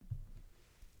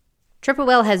Triple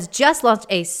Whale has just launched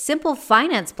a simple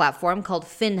finance platform called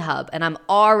FinHub, and I'm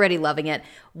already loving it.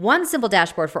 One simple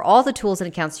dashboard for all the tools and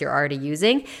accounts you're already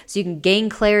using, so you can gain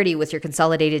clarity with your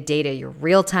consolidated data, your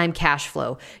real-time cash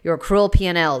flow, your accrual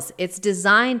P&Ls. It's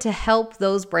designed to help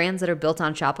those brands that are built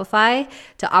on Shopify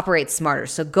to operate smarter.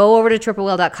 So go over to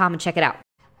triplewhale.com and check it out.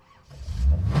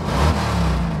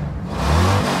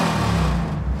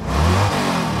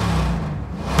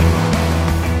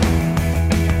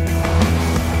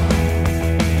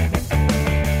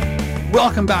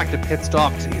 Welcome back to Pit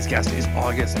Stop. Today's guest is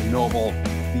August Noble,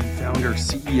 the founder,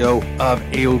 CEO of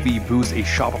AOV Boost, a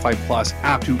Shopify Plus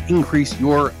app to increase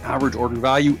your average order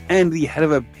value, and the head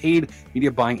of a paid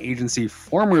media buying agency.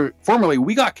 Formerly,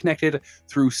 we got connected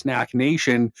through Snack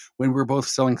Nation when we were both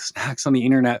selling snacks on the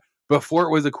internet before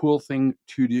it was a cool thing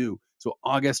to do. So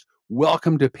August,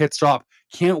 welcome to Pit Stop.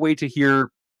 Can't wait to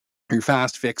hear your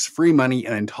fast fix, free money,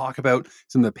 and then talk about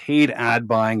some of the paid ad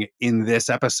buying in this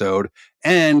episode.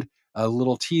 And a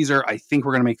little teaser, I think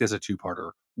we're going to make this a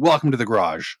two-parter. Welcome to the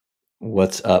garage.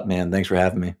 What's up, man? Thanks for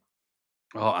having me.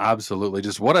 Oh, absolutely.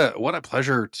 Just what a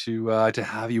pleasure to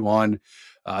have you on,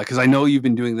 because I know you've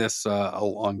been doing this a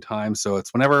long time. So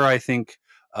it's whenever I think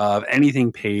of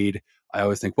anything paid, I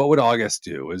always think, what would August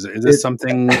do? Is this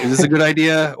something? Is this a good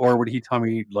idea, or would he tell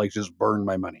me like just burn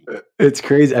my money? It's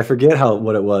crazy. I forget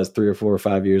what it was 3 or 4 or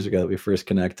 5 years ago that we first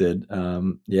connected.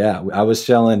 Yeah, I was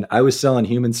selling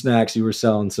human snacks. You were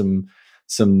selling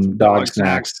some dog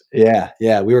snacks.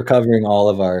 Yeah. We were covering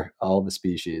all the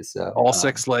species. So, all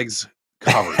 6 legs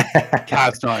covered,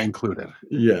 cats not included.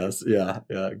 Yes. Yeah.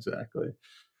 Exactly.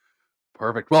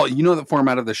 Perfect. Well, you know the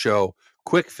format of the show.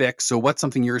 Quick fix. So what's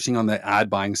something you're seeing on the ad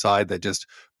buying side that just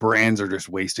brands are just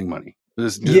wasting money? They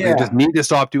just need to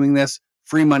stop doing this.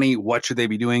 Free money. What should they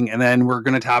be doing? And then we're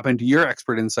going to tap into your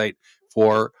expert insight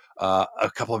for a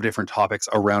couple of different topics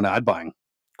around ad buying.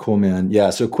 Cool, man.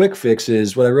 Yeah. So quick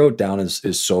fixes, what I wrote down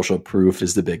is social proof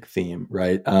is the big theme,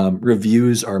 right?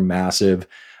 Reviews are massive.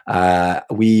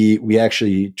 We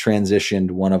actually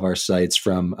transitioned one of our sites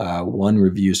from one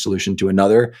review solution to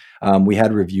another. We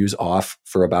had reviews off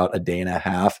for about a day and a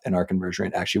half, and our conversion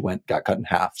rate actually got cut in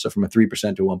half. So from a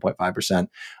 3% to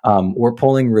 1.5%. We're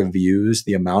pulling reviews,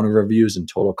 the amount of reviews and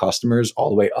total customers all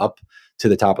the way up to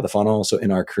the top of the funnel. So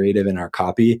in our creative and our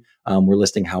copy, we're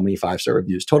listing how many 5-star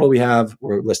reviews total we have.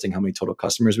 We're listing how many total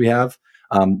customers we have.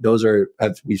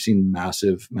 We've seen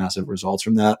massive results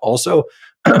from that. Also,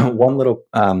 one little,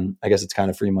 I guess it's kind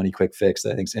of free money quick fix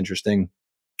that I think is interesting.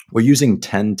 We're using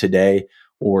 10 today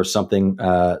or something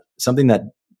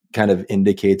that kind of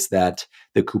indicates that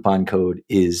the coupon code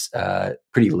is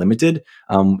pretty limited.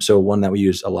 So one that we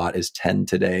use a lot is 10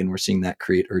 today, and we're seeing that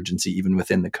create urgency even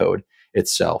within the code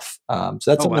itself. So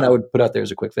that's something I would put out there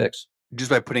as a quick fix. Just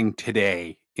by putting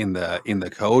today in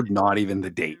the code, not even the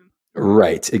date.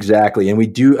 Right, exactly. And we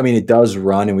do, it does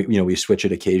run, and we switch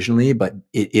it occasionally, but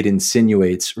it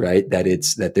insinuates, right,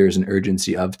 that there's an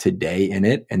urgency of today in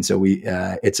it. And so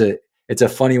it's a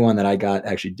funny one that I got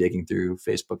actually digging through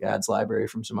Facebook ads library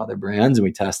from some other brands, and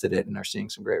we tested it and are seeing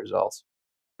some great results.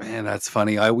 Man, that's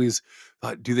funny. I always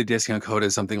thought do the discount code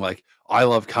as something like I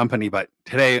love company, but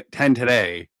today, 10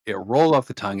 today, it rolled off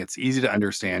the tongue. It's easy to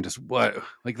understand. Just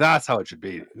that's how it should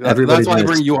be. That's why I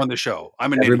bring you on the show.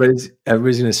 Everybody's going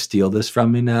to steal this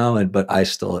from me now, but I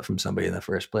stole it from somebody in the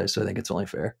first place. So I think it's only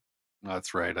fair.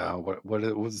 That's right. What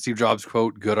was Steve Jobs'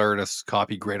 quote? Good artists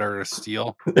copy, great artists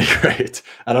steal. Right.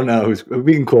 I don't know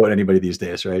we can quote anybody these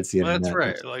days, right? That's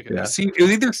right. It was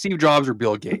either Steve Jobs or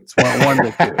Bill Gates. One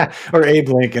of the two. Or Abe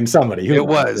Lincoln, somebody. It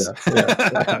was.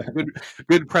 Yeah.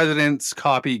 Good presidents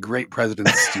copy, great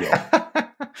presidents steal.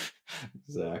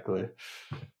 Exactly.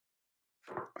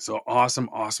 So awesome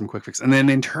quick fix. And then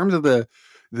in terms of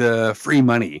the free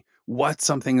money, what's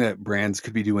something that brands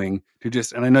could be doing to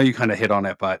just, and I know you kind of hit on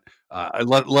it, but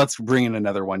let's bring in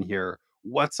another one here.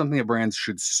 What's something that brands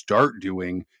should start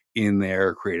doing in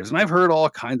their creatives? And I've heard all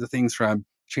kinds of things from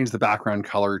change the background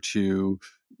color to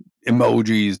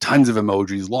emojis, tons of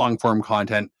emojis, long form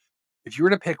content. If you were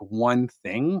to pick one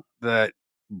thing that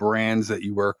brands that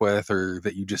you work with or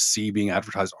that you just see being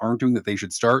advertised aren't doing that they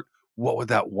should start, what would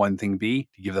that one thing be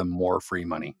to give them more free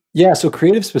money? Yeah. So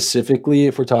creative specifically,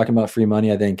 if we're talking about free money,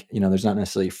 I think, there's not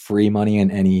necessarily free money in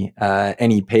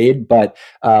any paid, but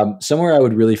somewhere I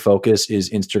would really focus is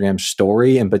Instagram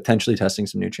story and potentially testing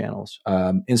some new channels.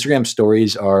 Instagram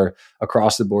stories are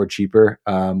across the board cheaper.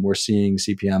 We're seeing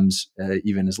CPMs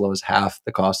even as low as half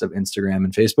the cost of Instagram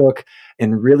and Facebook,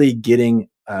 and really getting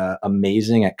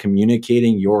amazing at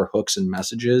communicating your hooks and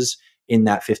messages in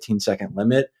that 15-second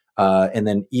limit. And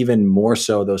then even more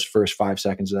so, those first 5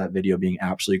 seconds of that video being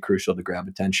absolutely crucial to grab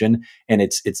attention. And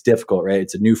it's difficult, right?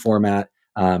 It's a new format.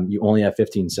 You only have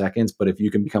 15 seconds, but if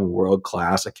you can become world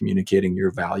class at communicating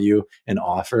your value and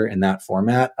offer in that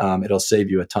format, it'll save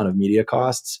you a ton of media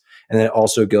costs. And then it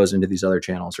also goes into these other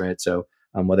channels, right? So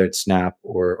whether it's Snap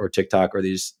or TikTok or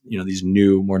these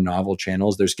new, more novel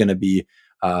channels, there's going to be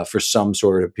for some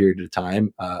sort of period of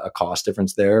time a cost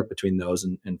difference there between those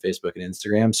and Facebook and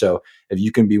Instagram. So if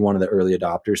you can be one of the early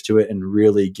adopters to it and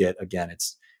really get, again,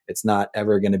 it's not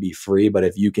ever going to be free, but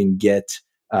if you can get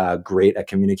great at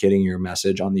communicating your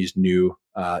message on these new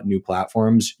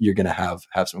platforms, you're going to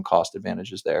have some cost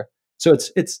advantages there. So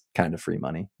it's kind of free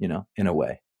money, in a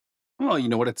way. Well, you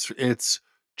know what? It's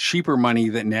cheaper money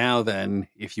than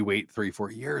if you wait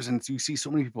 3-4 years. And you see so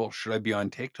many people, should I be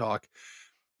on TikTok?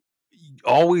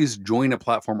 Always join a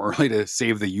platform early to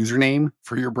save the username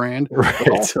for your brand. Right. But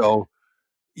also,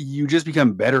 you just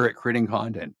become better at creating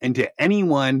content. And to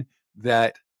anyone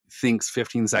that thinks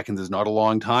 15 seconds is not a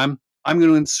long time, I'm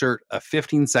going to insert a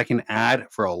 15-second ad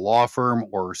for a law firm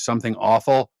or something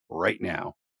awful right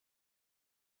now.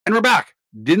 And we're back.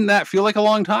 Didn't that feel like a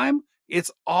long time? It's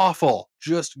awful.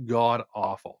 Just god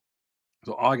awful.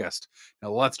 So August. Now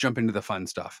let's jump into the fun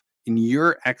stuff. In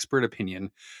your expert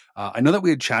opinion, I know that we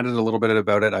had chatted a little bit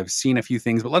about it. I've seen a few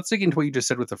things, but let's dig into what you just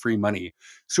said with the free money.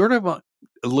 Sort of a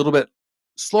little bit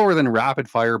slower than rapid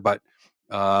fire, but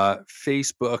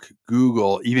Facebook,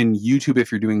 Google, even YouTube,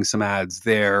 if you're doing some ads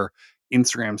there,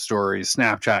 Instagram stories,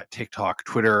 Snapchat, TikTok,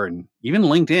 Twitter, and even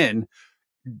LinkedIn.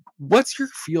 What's your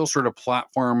feel sort of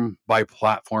platform by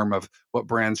platform of what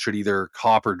brands should either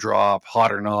cop or drop,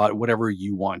 hot or not, whatever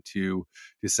you want to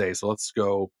say. So let's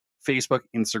go Facebook,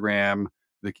 Instagram,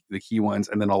 the key ones,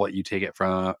 and then I'll let you take it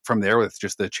from there with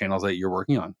just the channels that you're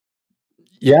working on.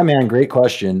 Yeah, man, great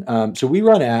question. So we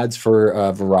run ads for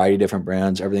a variety of different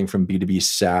brands, everything from B2B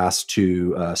SaaS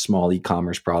to small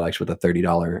e-commerce products with a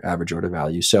 $30 average order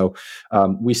value. So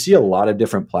we see a lot of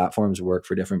different platforms work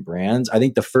for different brands. I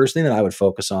think the first thing that I would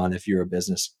focus on if you're a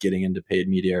business getting into paid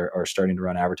media or starting to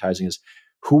run advertising is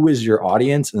who is your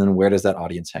audience and then where does that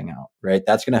audience hang out, right?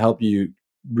 That's going to help you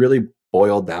really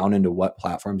boil down into what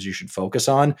platforms you should focus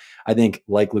on. I think,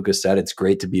 like Lucas said, it's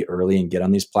great to be early and get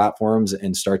on these platforms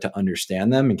and start to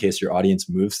understand them in case your audience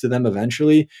moves to them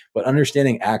eventually. But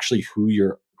understanding actually who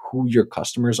your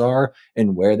customers are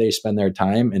and where they spend their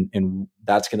time, and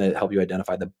that's going to help you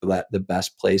identify the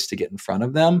best place to get in front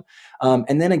of them.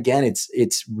 And then again,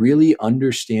 it's really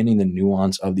understanding the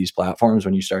nuance of these platforms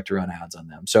when you start to run ads on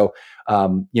them. So,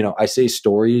 I say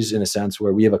stories in a sense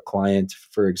where we have a client,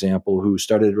 for example, who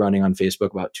started running on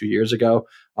Facebook about 2 years ago.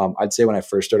 I'd say when I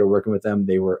first started working with them,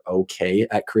 they were okay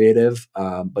at creative,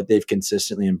 but they've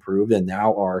consistently improved and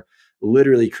now are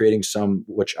literally creating some,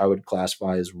 which I would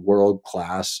classify as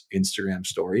world-class Instagram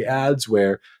story ads,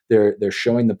 where they're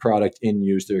showing the product in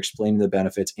use, they're explaining the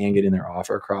benefits and getting their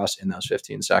offer across in those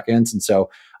 15 seconds. And so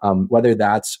whether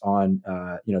that's on,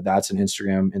 that's an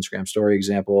Instagram story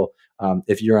example.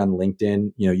 If you're on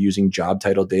LinkedIn, using job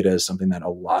title data is something that a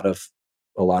lot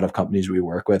of companies we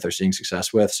work with are seeing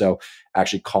success with. So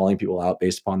actually calling people out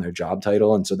based upon their job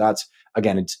title. And so that's,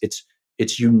 again,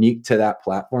 it's unique to that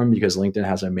platform because LinkedIn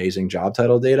has amazing job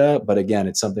title data. But again,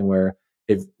 it's something where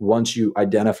if once you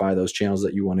identify those channels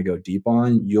that you want to go deep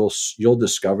on, you'll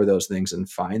discover those things and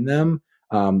find them.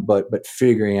 But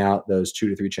figuring out those 2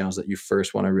 to 3 channels that you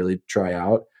first want to really try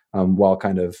out, while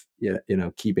kind of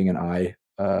keeping an eye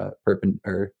the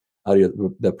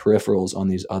peripherals on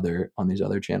these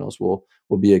other channels will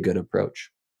be a good approach.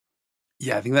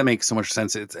 Yeah, I think that makes so much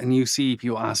sense. And you see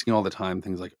people asking all the time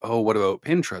things like, "Oh, what about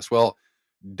Pinterest?" Well,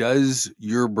 does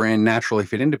your brand naturally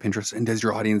fit into Pinterest and does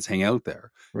your audience hang out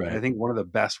there? Right. And I think one of the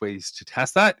best ways to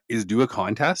test that is do a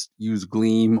contest, use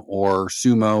Gleam or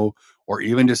Sumo, or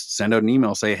even just send out an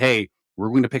email, say, "Hey, we're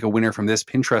going to pick a winner from this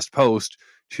Pinterest post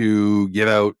to give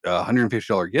out a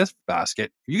 $150 gift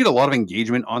basket." If you get a lot of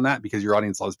engagement on that because your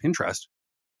audience loves Pinterest,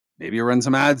 maybe you run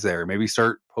some ads there, maybe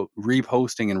start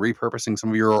reposting and repurposing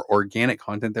some of your organic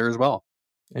content there as well.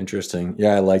 Interesting.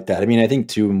 Yeah, I like that. I mean, I think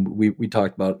too, we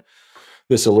talked about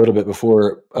this a little bit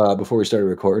before we started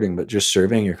recording, but just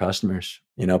surveying your customers.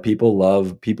 People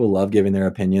love giving their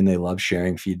opinion. They love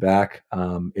sharing feedback.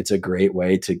 It's a great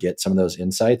way to get some of those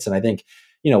insights. And I think,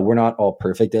 we're not all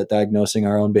perfect at diagnosing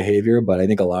our own behavior, but I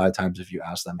think a lot of times if you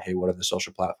ask them, "Hey, what are the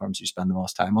social platforms you spend the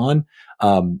most time on?"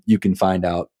 You can find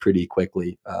out pretty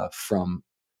quickly from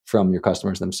your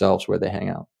customers themselves where they hang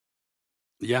out.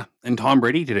 Yeah, and Tom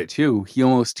Brady did it too. He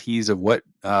almost teased of what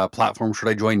platform should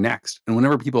I join next. And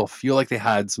whenever people feel like they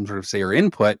had some sort of say or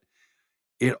input,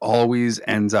 it always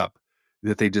ends up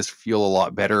that they just feel a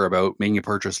lot better about making a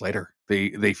purchase later.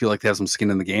 They feel like they have some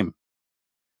skin in the game.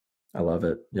 I love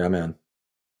it. Yeah, man.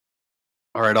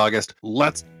 All right, August,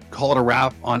 let's call it a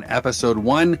wrap on episode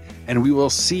 1, and we will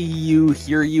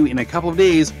hear you in a couple of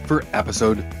days for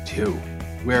episode 2,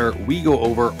 where we go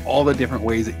over all the different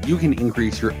ways that you can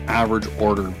increase your average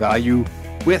order value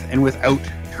with and without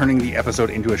turning the episode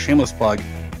into a shameless plug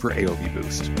for AOV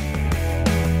Boost.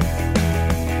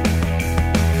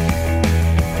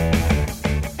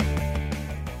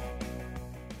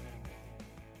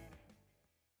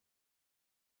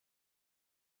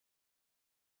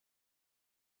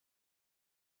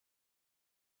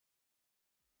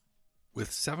 With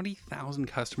 70,000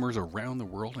 customers around the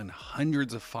world and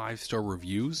hundreds of 5-star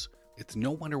reviews, it's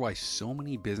no wonder why so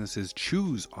many businesses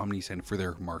choose Omnisend for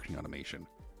their marketing automation.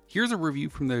 Here's a review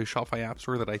from the Shopify App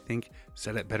Store that I think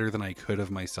said it better than I could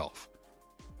have myself.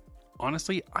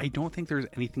 Honestly, I don't think there's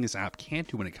anything this app can't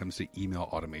do when it comes to email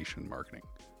automation marketing.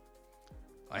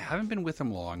 I haven't been with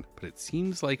them long, but it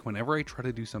seems like whenever I try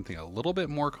to do something a little bit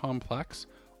more complex,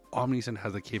 Omnisend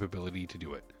has the capability to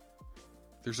do it.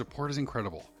 Their support is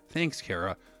incredible. Thanks,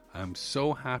 Kara. I'm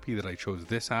so happy that I chose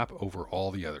this app over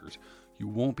all the others. You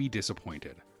won't be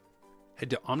disappointed. Head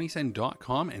to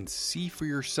omnisend.com and see for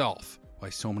yourself why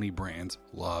so many brands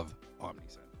love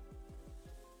Omnisend.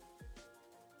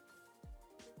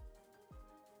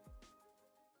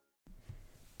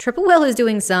 Triple Whale is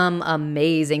doing some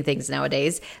amazing things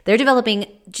nowadays. They're developing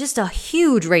just a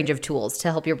huge range of tools to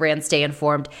help your brand stay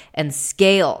informed and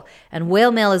scale. And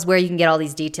Whale Mail is where you can get all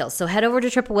these details. So head over to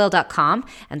triplewhale.com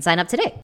and sign up today.